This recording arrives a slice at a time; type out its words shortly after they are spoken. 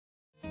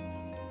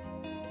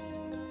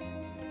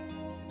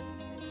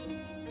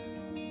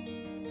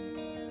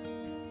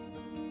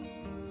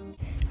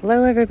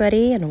Hello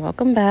everybody and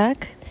welcome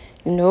back.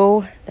 You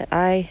know that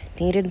I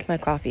needed my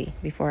coffee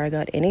before I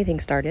got anything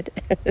started.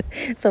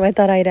 So I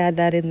thought I'd add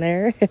that in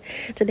there.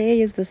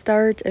 Today is the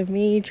start of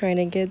me trying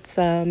to get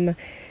some,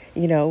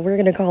 we're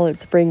going to call it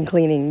spring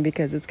cleaning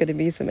because it's going to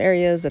be some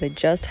areas that I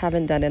just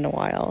haven't done in a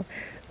while.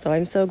 So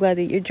I'm so glad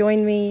that you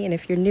joined me. And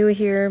if you're new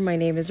here, my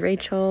name is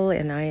Rachel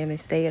and I am a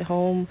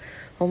stay-at-home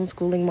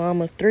homeschooling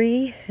mom of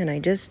 3, and I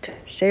just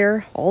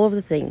share all of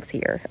the things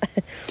here.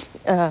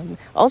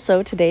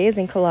 Also, today is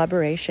in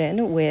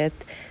collaboration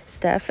with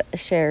Steph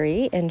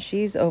Sherry, and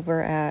she's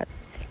over at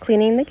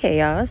Cleaning the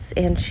Chaos,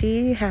 and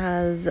she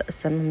has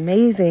some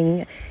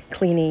amazing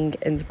cleaning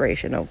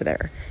inspiration over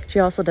there. She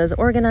also does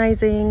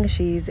organizing.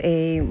 She's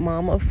a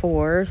mom of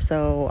 4,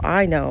 so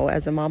I know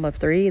as a mom of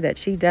 3 that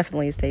she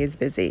definitely stays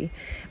busy.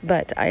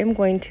 But I am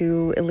going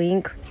to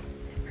link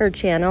her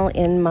channel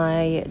in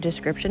my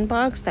description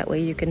box. That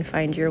way you can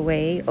find your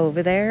way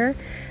over there.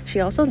 She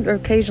also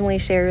occasionally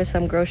shares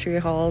some grocery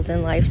hauls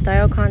and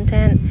lifestyle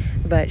content,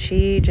 but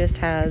she just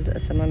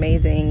has some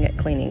amazing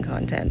cleaning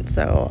content.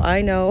 So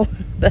I know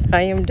that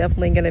I am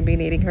definitely going to be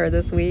needing her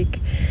this week.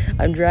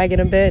 I'm dragging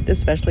a bit,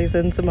 especially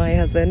since my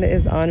husband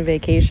is on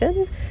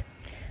vacation.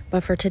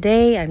 But for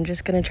today, I'm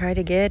just going to try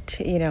to get,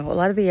 a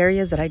lot of the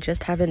areas that I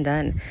just haven't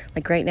done.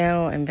 Like right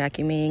now, I'm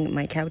vacuuming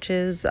my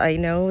couches. I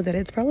know that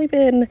it's probably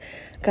been,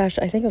 I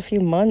think a few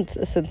months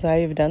since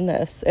I've done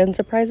this. And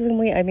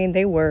surprisingly,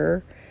 they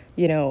were,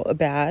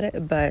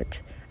 bad,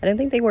 but I don't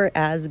think they were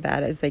as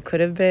bad as they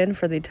could have been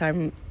for the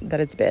time that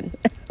it's been.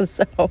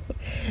 So,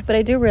 but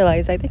I do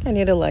realize I think I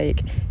need to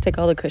take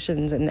all the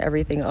cushions and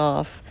everything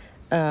off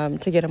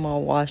to get them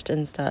all washed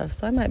and stuff.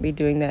 So I might be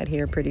doing that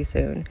here pretty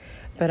soon.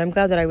 But I'm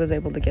glad that I was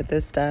able to get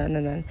this done.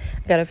 And then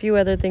I got a few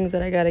other things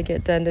that I got to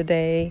get done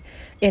today.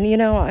 And,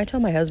 I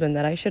told my husband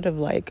that I should have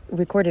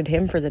recorded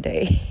him for the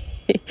day.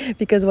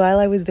 Because while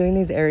I was doing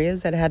these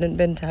areas that hadn't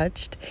been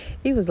touched,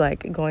 he was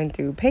going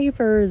through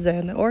papers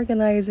and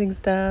organizing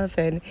stuff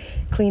and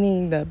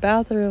cleaning the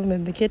bathroom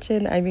and the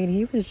kitchen.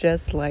 He was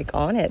just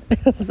on it.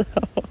 So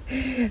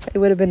it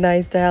would have been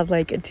nice to have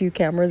 2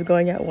 cameras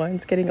going at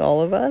once, getting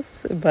all of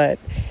us, but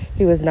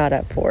he was not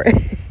up for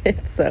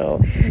it. So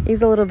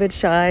he's a little bit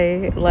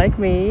shy like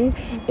me.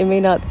 It may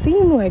not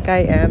seem like I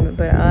am,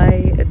 but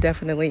I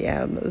definitely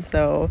am.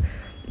 So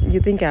you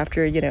think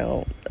after,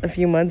 a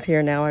few months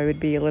here now, I would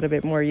be a little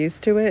bit more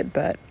used to it,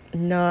 but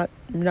not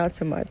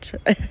so much.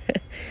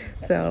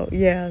 So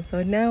yeah,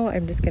 so now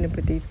I'm just going to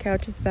put these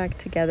couches back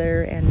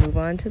together and move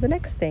on to the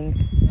next thing.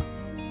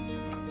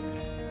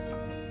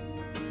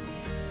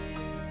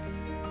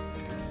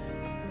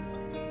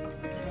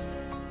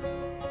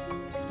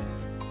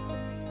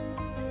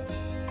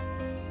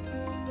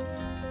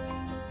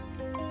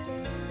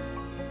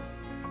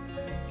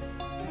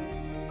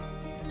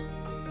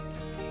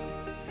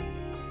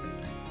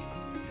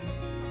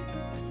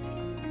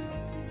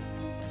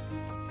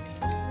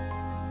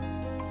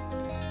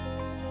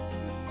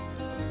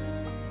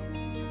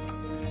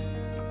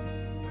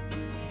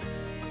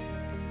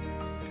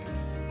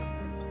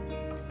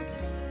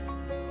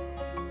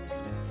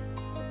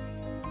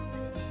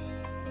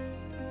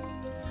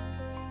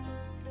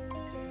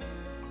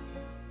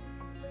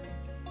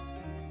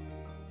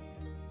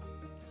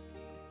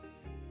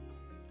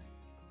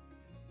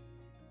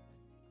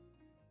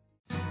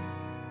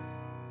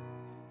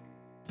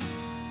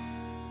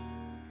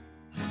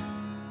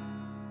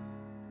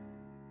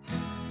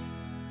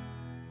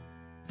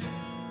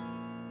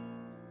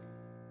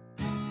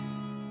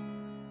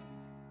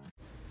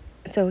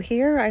 So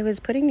here I was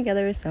putting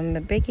together some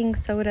baking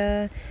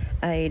soda.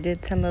 I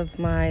did some of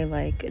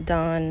my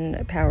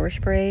Dawn power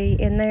spray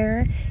in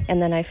there,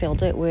 and then I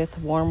filled it with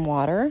warm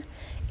water.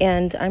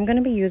 And I'm going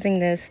to be using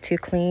this to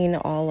clean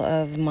all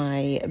of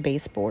my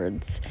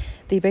baseboards.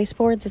 The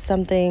baseboards is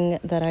something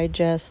that I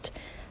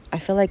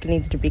feel like it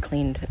needs to be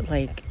cleaned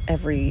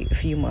every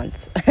few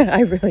months.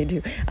 I really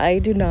do. I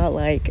do not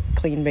like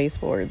clean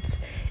baseboards.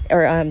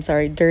 Or I'm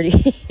sorry,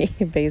 dirty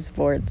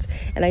baseboards.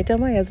 And I tell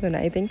my husband,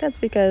 I think that's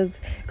because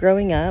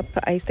growing up,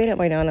 I stayed at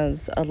my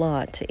Nana's a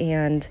lot,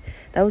 and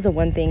that was the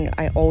one thing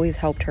I always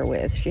helped her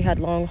with. She had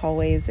long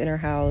hallways in her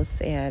house,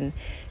 and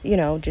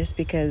just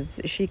because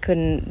she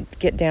couldn't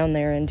get down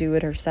there and do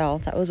it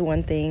herself, that was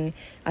one thing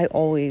I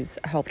always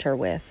helped her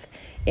with.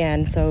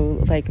 And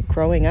so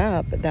growing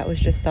up, that was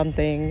just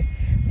something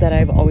that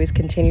I've always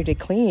continued to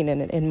clean.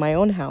 And in my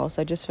own house,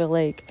 I just feel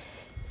like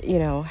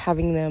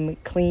having them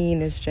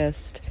clean is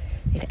just,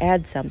 it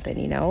adds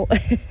something,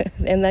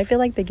 and I feel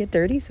like they get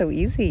dirty so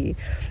easy.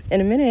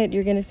 In a minute,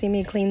 you're going to see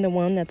me clean the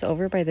one that's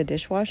over by the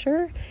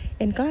dishwasher.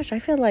 And gosh, I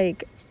feel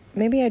like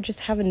maybe I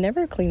just haven't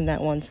never cleaned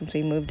that one since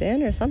we moved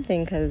in or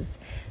something, because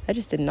I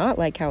just did not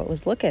like how it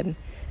was looking.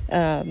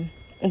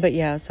 But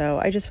yeah, so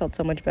I just felt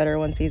so much better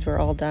once these were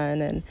all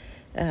done.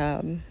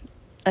 And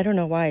I don't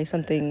know why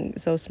something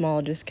so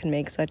small just can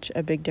make such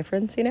a big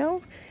difference,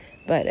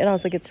 But it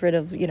also gets rid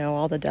of,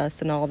 all the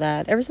dust and all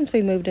that. Ever since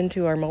we moved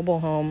into our mobile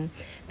home,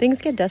 things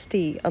get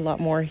dusty a lot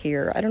more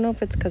here. I don't know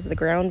if it's because of the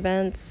ground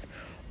vents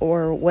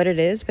or what it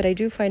is, but I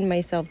do find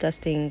myself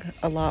dusting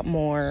a lot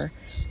more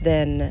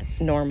than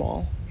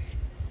normal.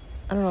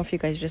 I don't know if you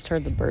guys just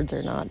heard the birds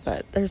or not,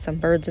 but there's some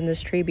birds in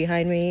this tree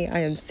behind me. I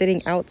am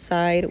sitting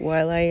outside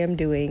while I am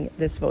doing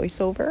this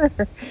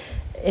voiceover,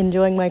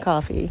 enjoying my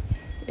coffee.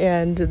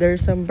 And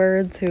there's some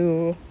birds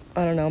who,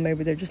 I don't know,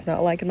 maybe they're just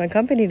not liking my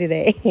company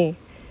today.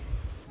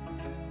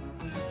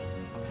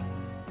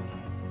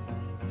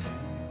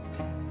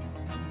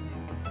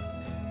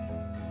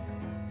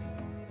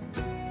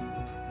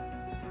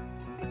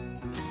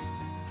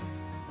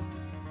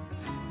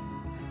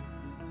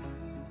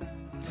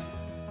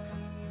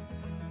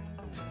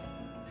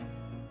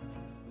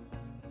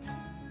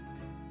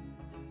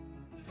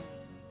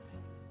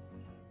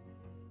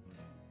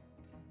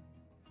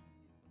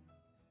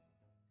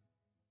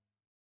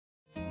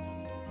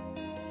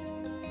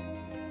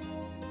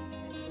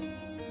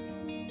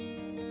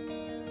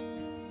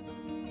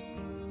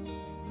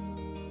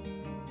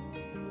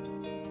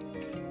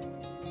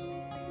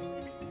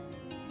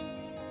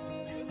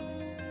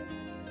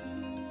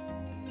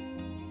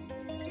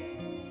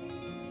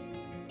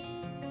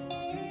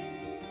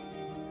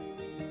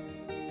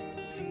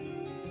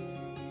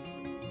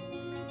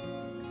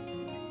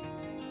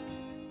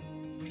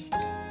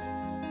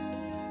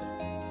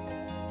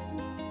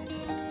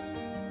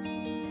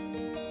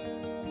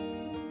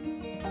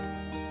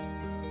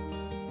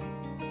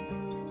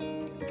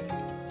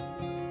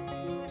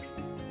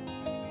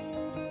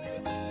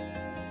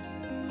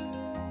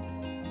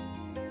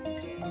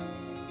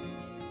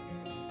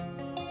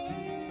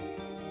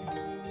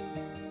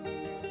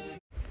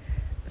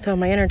 So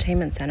my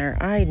entertainment center,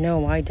 I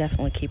know I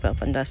definitely keep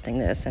up on dusting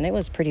this, and it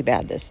was pretty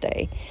bad this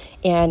day.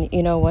 And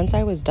you know, once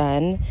I was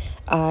done,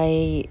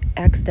 I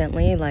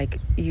accidentally I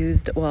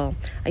used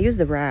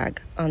the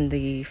rag on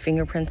the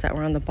fingerprints that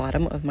were on the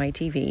bottom of my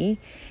TV.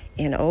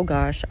 And oh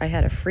gosh, I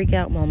had a freak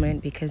out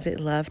moment because it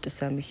left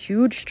some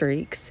huge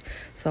streaks.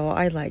 So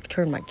I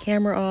turned my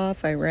camera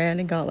off. I ran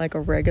and got a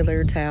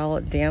regular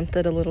towel, damped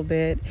it a little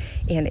bit,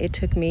 and it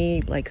took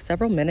me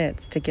several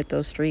minutes to get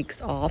those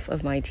streaks off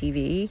of my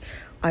TV.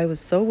 I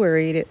was so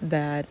worried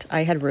that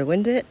I had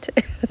ruined it.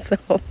 So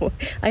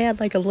I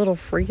had a little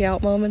freak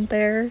out moment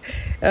there.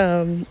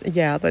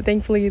 Yeah, but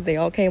thankfully they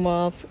all came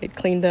off. It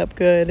cleaned up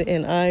good,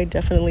 and I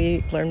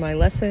definitely learned my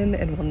lesson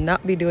and will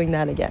not be doing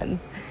that again.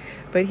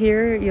 But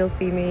here you'll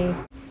see me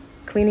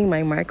cleaning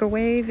my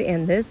microwave,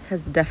 and this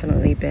has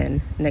definitely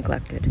been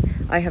neglected.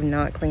 I have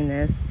not cleaned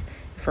this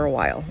for a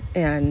while,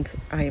 and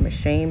I am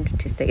ashamed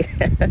to say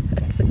that.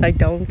 I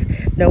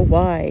don't know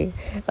why.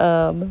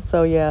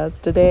 So yes,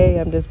 today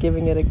I'm just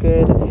giving it a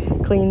good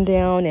clean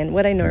down, and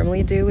what I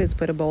normally do is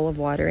put a bowl of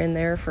water in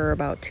there for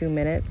about 2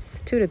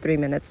 minutes, 2 to 3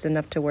 minutes,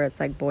 enough to where it's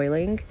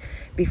boiling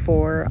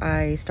before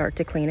I start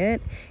to clean it.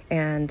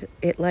 And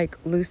it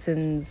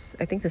loosens,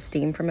 I think the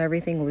steam from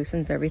everything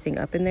loosens everything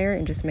up in there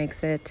and just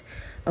makes it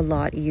a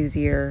lot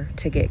easier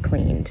to get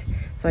cleaned.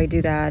 So I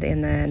do that,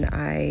 and then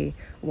I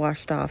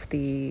washed off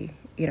the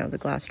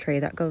glass tray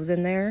that goes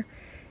in there,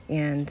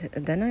 and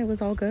then I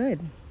was all good.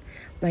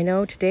 I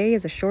know today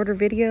is a shorter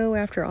video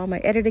after all my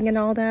editing and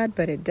all that,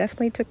 but it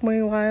definitely took me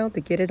a while to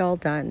get it all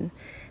done.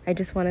 I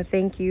just want to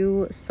thank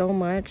you so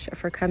much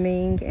for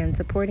coming and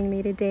supporting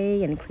me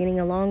today and cleaning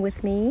along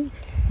with me.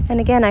 And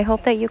again, I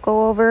hope that you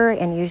go over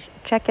and you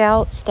check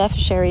out Steph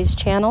Sherry's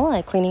channel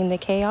at Cleaning the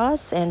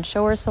Chaos and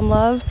show her some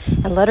love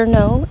and let her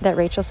know that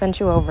Rachel sent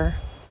you over.